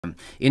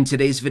In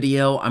today's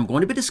video, I'm going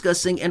to be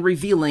discussing and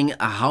revealing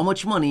how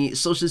much money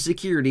Social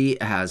Security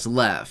has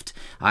left.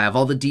 I have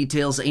all the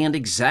details and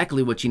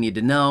exactly what you need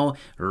to know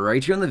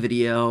right here in the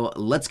video.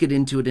 Let's get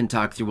into it and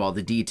talk through all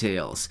the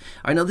details.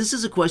 All right, now this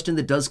is a question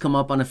that does come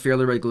up on a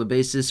fairly regular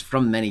basis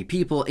from many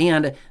people,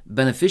 and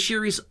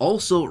beneficiaries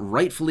also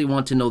rightfully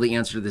want to know the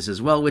answer to this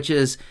as well, which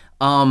is,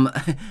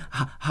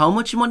 how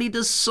much money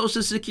does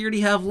Social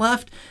Security have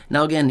left?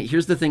 Now again,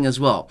 here's the thing as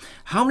well.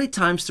 How many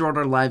times throughout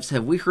our lives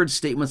have we heard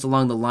statements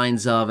along the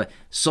lines of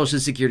Social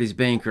Security's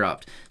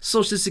bankrupt,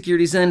 Social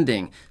Security's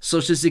ending,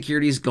 Social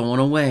Security's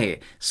going away,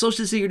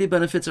 Social Security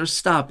benefits are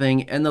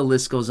stopping, and the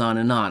list goes on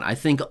and on. I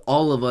think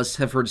all of us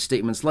have heard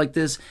statements like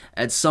this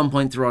at some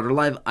point throughout our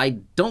life.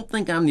 I don't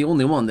think I'm the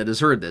only one that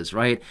has heard this,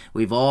 right?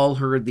 We've all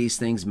heard these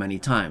things many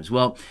times.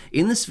 Well,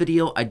 in this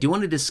video, I do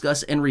want to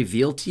discuss and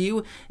reveal to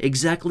you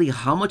exactly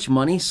how much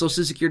money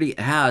Social Security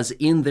has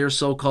in their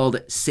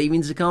so-called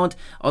savings account,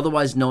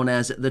 otherwise known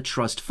as the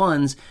trust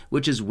funds,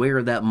 which is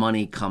where that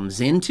money comes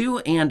into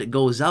and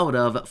goes out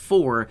of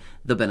for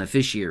the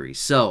beneficiaries.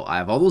 So I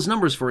have all those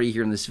numbers for you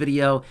here in this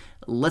video.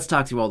 Let's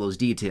talk through all those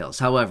details.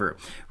 However,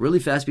 really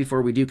fast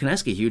before we do, can I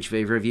ask a huge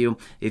favor of you?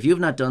 If you have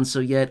not done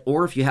so yet,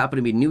 or if you happen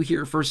to be new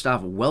here, first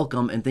off,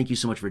 welcome and thank you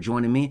so much for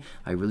joining me.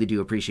 I really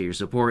do appreciate your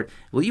support.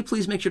 Will you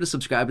please make sure to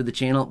subscribe to the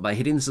channel by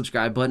hitting the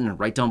subscribe button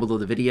right down below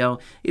the video?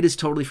 It is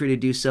totally free to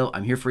do so.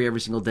 I'm here for you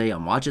every single day.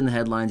 I'm watching the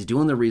headlines,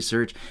 doing the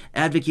research,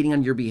 advocating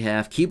on your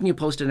behalf, keeping you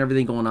posted on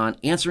everything going on,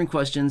 answering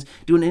questions,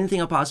 doing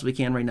anything I possibly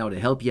can right now to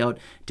help you out,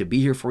 to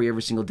be here for you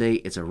every single day.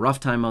 It's a rough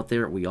time out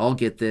there. We all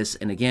get this.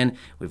 And again,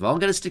 we've all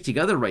got to stick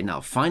together right now.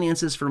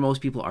 Finances for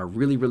most people are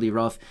really, really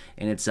rough,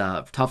 and it's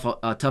a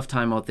tough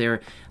time out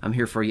there. I'm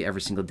here for you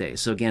every single day.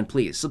 So again,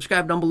 please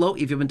subscribe down below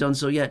if you haven't done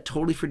so yet.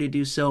 Totally free to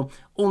do so.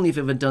 Only if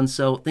you haven't done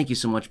so. Thank you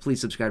so much.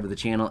 Please subscribe to the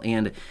channel,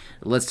 and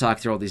let's talk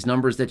through all these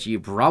numbers that you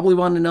probably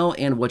want to know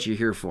and what you're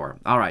here for.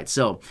 All right,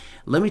 so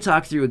let me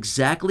talk through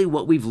exactly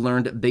what we've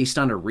learned based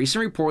on a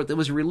recent report that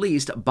was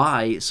released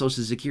by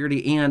Social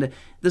Security and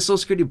the Social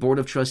Security Board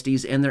of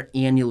Trustees and their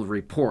annual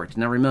report.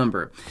 Now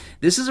remember,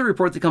 this is a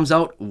report that comes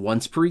out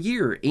once per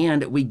year,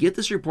 and we get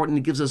this report and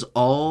it gives us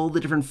all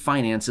the different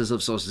finances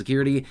of Social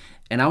Security,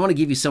 and I want to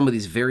give you some of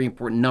these very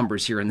important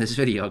numbers here in this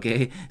video,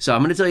 okay? So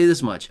I'm going to tell you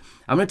this much.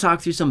 I'm going to talk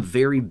through some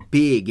very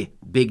big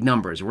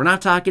numbers. We're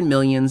not talking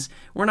millions.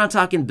 We're not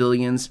talking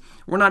billions.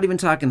 We're not even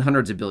talking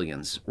hundreds of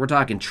billions. We're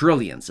talking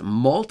trillions,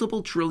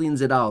 multiple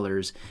trillions of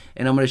dollars,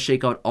 and I'm going to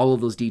shake out all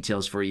of those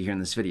details for you here in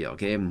this video,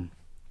 okay?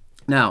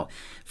 Now,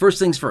 first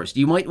things first,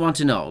 you might want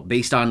to know,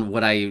 based on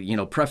what I,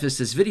 prefaced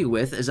this video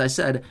with, as I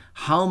said,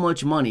 how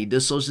much money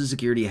does Social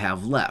Security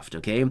have left,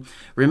 okay?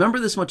 Remember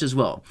this much as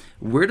well.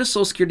 Where does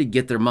Social Security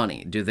get their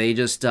money? Do they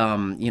just,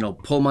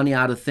 pull money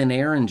out of thin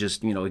air and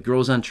just, it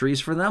grows on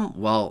trees for them?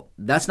 Well,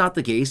 that's not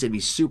the case. It'd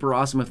be super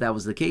awesome if that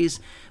was the case,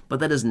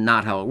 but that is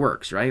not how it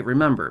works, right?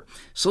 Remember,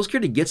 Social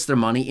Security gets their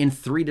money in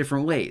three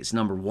different ways.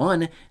 Number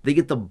one, they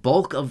get the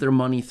bulk of their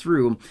money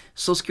through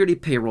Social Security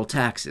payroll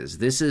taxes.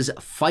 This is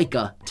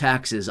FICA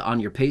taxes on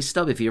your pay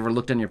stub. If you ever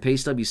looked on your pay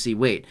stub, you see,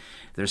 wait,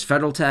 there's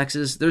federal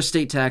taxes, there's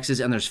state taxes,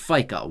 and there's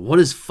FICA. What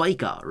is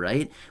FICA,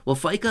 right? Well,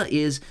 FICA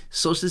is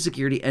Social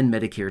Security and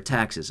Medicare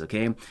taxes,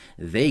 okay?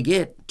 They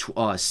get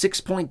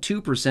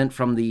 6.2%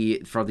 from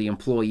the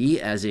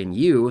employee, as in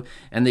you,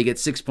 and they get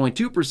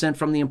 6.2%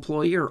 from the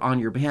employer on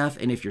your behalf,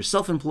 and if you're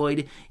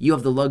self-employed, you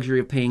have the luxury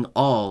of paying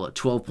all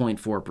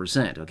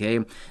 12.4%, okay?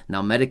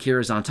 Now, Medicare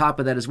is on top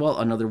of that as well,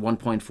 another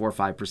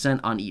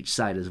 1.45% on each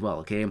side as well,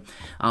 okay?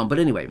 But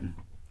anyway,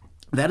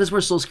 that is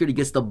where Social Security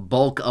gets the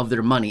bulk of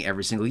their money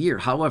every single year.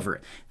 However,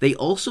 they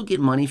also get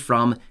money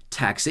from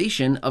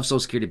taxation of Social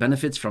Security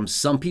benefits from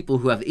some people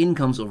who have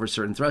incomes over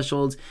certain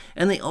thresholds,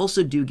 and they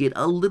also do get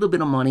a little bit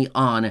of money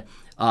on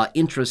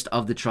interest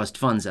of the trust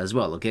funds as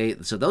well, okay?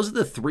 So those are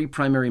the three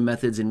primary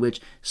methods in which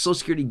Social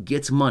Security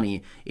gets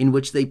money, in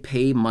which they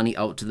pay money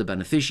out to the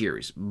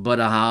beneficiaries. But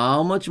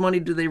how much money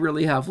do they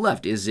really have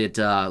left? Is it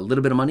a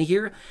little bit of money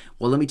here?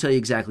 Well, let me tell you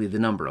exactly the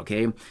number,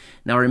 okay?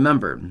 Now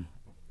remember,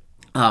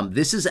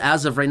 this is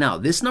as of right now.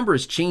 This number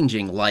is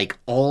changing like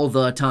all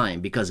the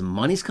time because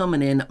money's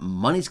coming in,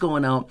 money's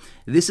going out.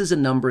 This is a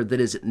number that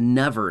is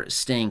never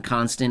staying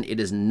constant. It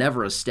is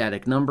never a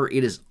static number.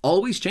 It is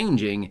always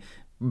changing.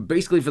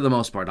 Basically, for the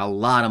most part, a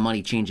lot of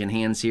money changing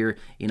hands here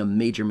in a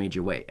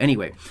major way.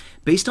 Anyway,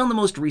 based on the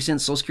most recent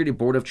Social Security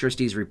Board of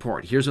Trustees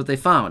report, here's what they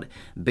found.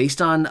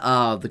 Based on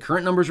the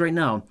current numbers right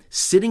now,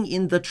 sitting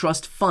in the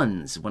trust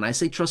funds, when I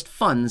say trust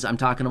funds, I'm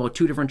talking about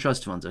two different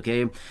trust funds,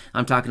 okay?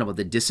 I'm talking about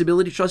the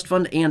Disability Trust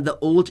Fund and the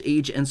Old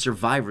Age and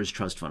Survivors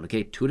Trust Fund,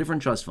 okay? Two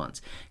different trust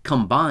funds.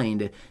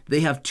 Combined,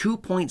 they have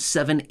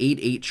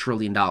 $2.788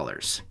 trillion.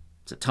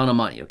 It's a ton of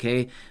money,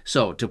 okay?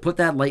 So to put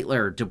that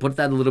to put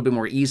that a little bit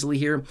more easily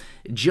here,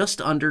 just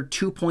under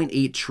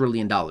 $2.8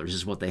 trillion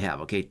is what they have,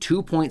 okay?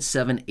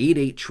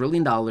 $2.788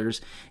 trillion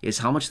is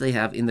how much they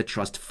have in the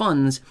trust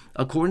funds,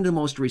 according to the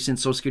most recent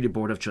Social Security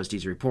Board of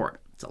Trustees report.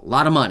 It's a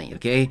lot of money,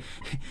 okay?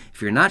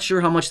 If you're not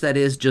sure how much that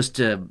is,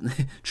 just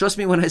trust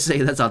me when I say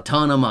that's a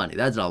ton of money.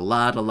 That's a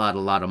lot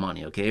of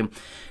money, okay?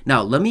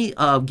 Now, let me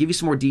give you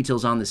some more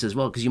details on this as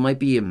well, because you might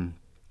be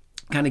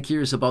kind of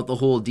curious about the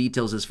whole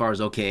details as far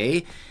as,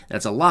 okay,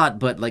 that's a lot,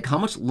 but like how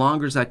much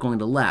longer is that going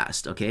to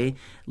last, okay?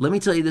 Let me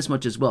tell you this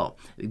much as well.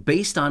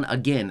 Based on,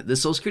 again, the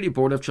Social Security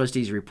Board of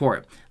Trustees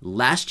report,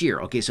 last year,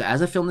 okay, so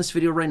as I film this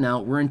video right now,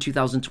 we're in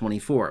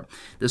 2024.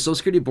 The Social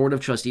Security Board of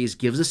Trustees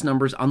gives us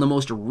numbers on the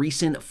most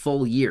recent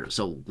full year,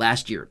 so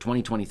last year,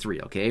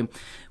 2023, okay?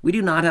 We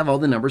do not have all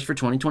the numbers for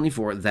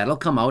 2024. That'll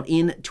come out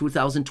in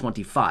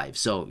 2025,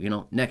 so, you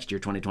know, next year,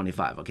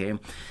 2025, okay?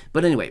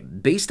 But anyway,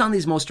 based on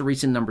these most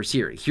recent numbers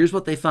here, here's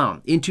what they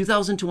found. In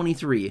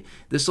 2023,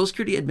 the Social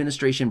Security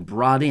Administration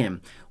brought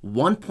in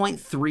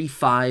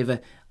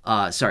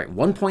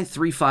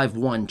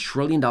 $1.351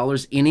 trillion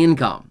in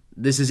income.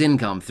 This is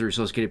income through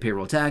Social Security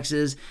payroll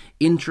taxes,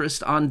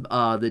 interest on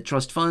the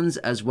trust funds,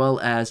 as well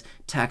as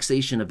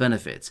taxation of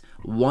benefits.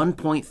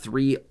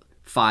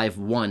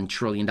 $1.351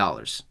 trillion.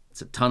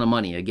 It's a ton of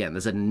money. Again,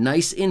 that's a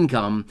nice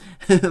income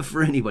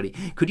for anybody.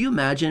 Could you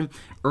imagine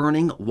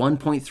earning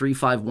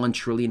 $1.351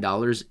 trillion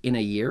in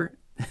a year?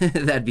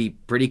 That'd be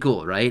pretty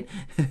cool, right?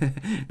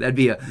 that'd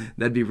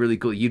be really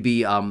cool. You'd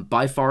be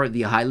by far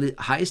the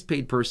highest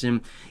paid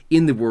person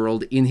in the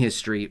world, in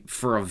history,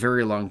 for a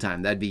very long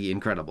time. That'd be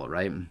incredible,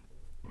 right?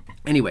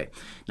 Anyway,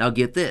 now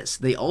get this.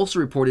 They also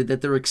reported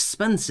that their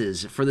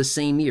expenses for the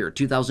same year,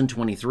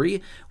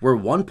 2023, were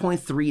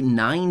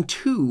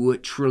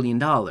 $1.392 trillion.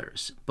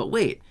 But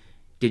wait,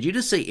 did you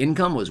just say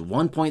income was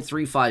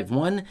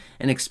 1.351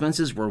 and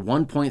expenses were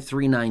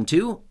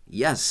 1.392?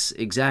 Yes,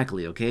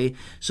 exactly, okay?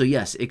 So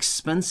yes,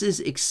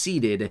 expenses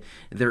exceeded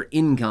their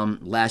income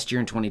last year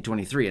in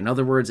 2023. In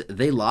other words,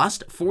 they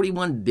lost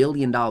 $41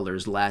 billion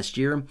last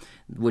year,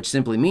 which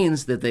simply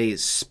means that they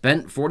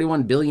spent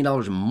 $41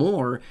 billion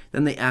more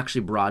than they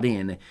actually brought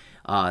in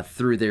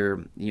through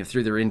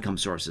their income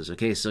sources.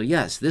 Okay, so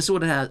yes, this is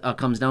what it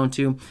comes down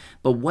to.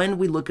 But when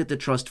we look at the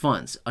trust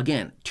funds,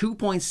 again,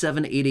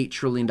 $2.788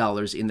 trillion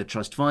in the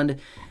trust fund.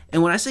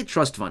 And when I say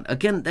trust fund,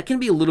 again, that can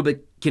be a little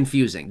bit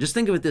confusing. Just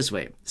think of it this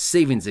way: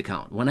 savings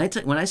account. When I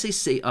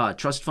say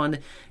trust fund,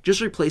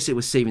 just replace it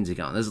with savings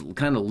account. This is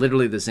kind of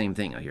literally the same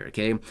thing out here.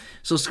 Okay,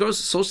 so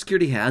Social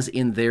Security has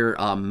in their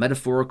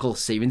metaphorical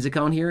savings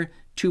account here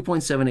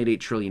 $2.788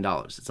 trillion.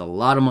 It's a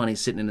lot of money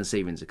sitting in a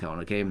savings account.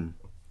 Okay.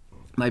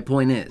 My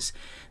point is,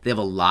 they have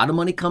a lot of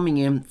money coming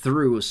in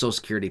through Social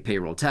Security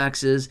payroll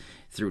taxes,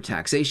 through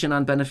taxation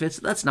on benefits.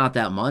 That's not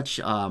that much,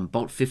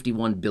 about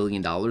 $51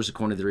 billion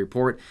according to the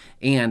report,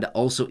 and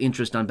also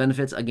interest on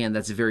benefits. Again,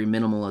 that's very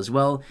minimal as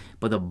well,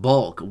 but the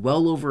bulk,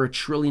 well over $1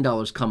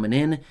 trillion coming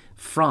in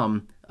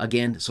from,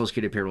 again, Social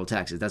Security payroll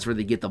taxes. That's where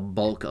they get the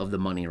bulk of the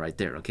money right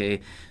there,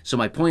 okay? So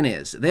my point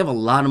is, they have a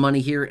lot of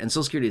money here, and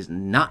Social Security is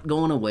not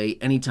going away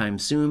anytime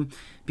soon,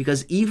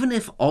 because even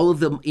if all of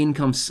the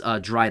incomes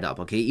dried up,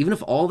 okay, even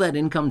if all that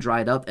income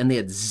dried up and they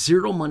had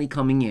zero money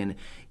coming in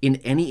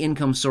any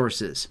income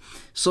sources,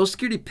 Social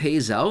Security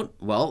pays out,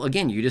 well,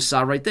 again, you just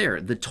saw right there,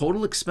 the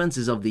total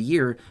expenses of the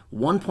year,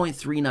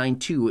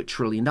 $1.392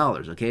 trillion,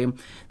 okay?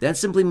 That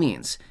simply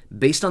means,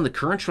 based on the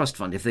current trust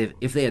fund, if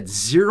they had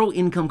zero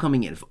income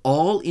coming in, if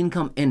all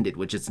income ended,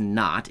 which it's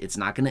not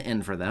going to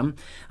end for them,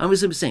 I'm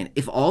just saying,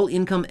 if all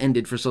income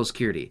ended for Social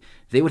Security,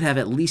 they would have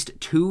at least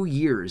 2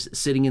 years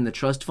sitting in the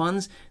trust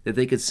funds that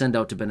they could send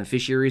out to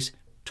beneficiaries.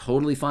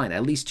 Totally fine,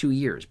 at least 2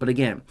 years. But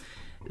again,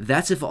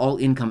 that's if all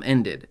income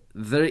ended.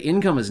 Their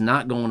income is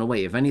not going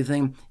away. If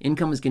anything,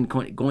 income is going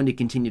to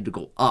continue to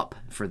go up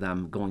for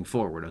them going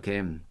forward,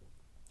 okay?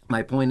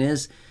 My point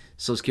is,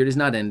 Social Security is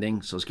not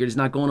ending. Social Security is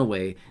not going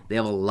away. They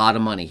have a lot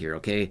of money here,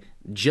 okay?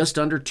 Just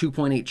under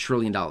 $2.8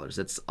 trillion.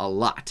 That's a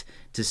lot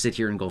to sit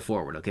here and go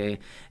forward, okay?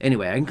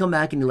 Anyway, I can come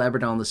back and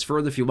elaborate on this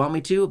further if you want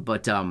me to,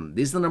 but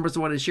these are the numbers I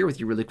wanted to share with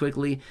you really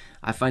quickly.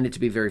 I find it to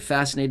be very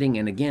fascinating,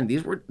 and again,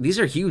 these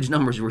are huge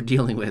numbers we're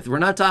dealing with. We're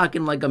not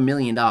talking like $1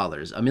 million.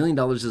 $1 million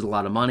is a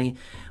lot of money,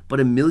 but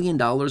 $1 million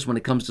when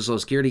it comes to Social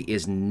Security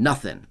is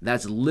nothing.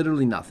 That's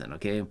literally nothing,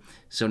 okay?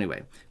 So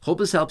anyway, hope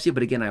this helps you,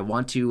 but again, I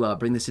want to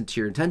bring this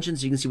into your attention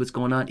so you can see what's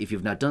going on. If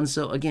you've not done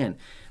so, again,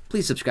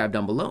 please subscribe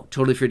down below.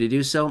 Totally free to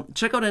do so.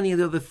 Check out any of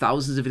the other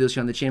thousands of videos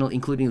here on the channel,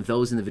 including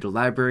those in the video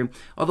library.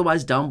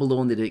 Otherwise, down below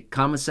in the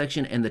comment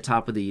section and the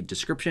top of the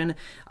description,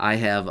 I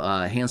have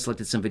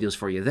hand-selected some videos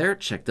for you there.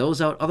 Check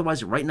those out.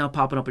 Otherwise, right now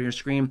popping up on your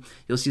screen,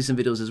 you'll see some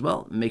videos as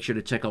well. Make sure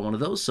to check out one of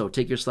those. So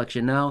take your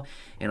selection now,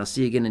 and I'll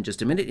see you again in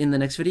just a minute in the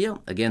next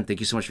video. Again, thank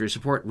you so much for your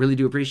support. Really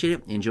do appreciate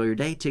it. Enjoy your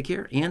day. Take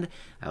care, and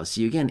I'll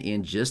see you again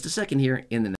in just a second here in the next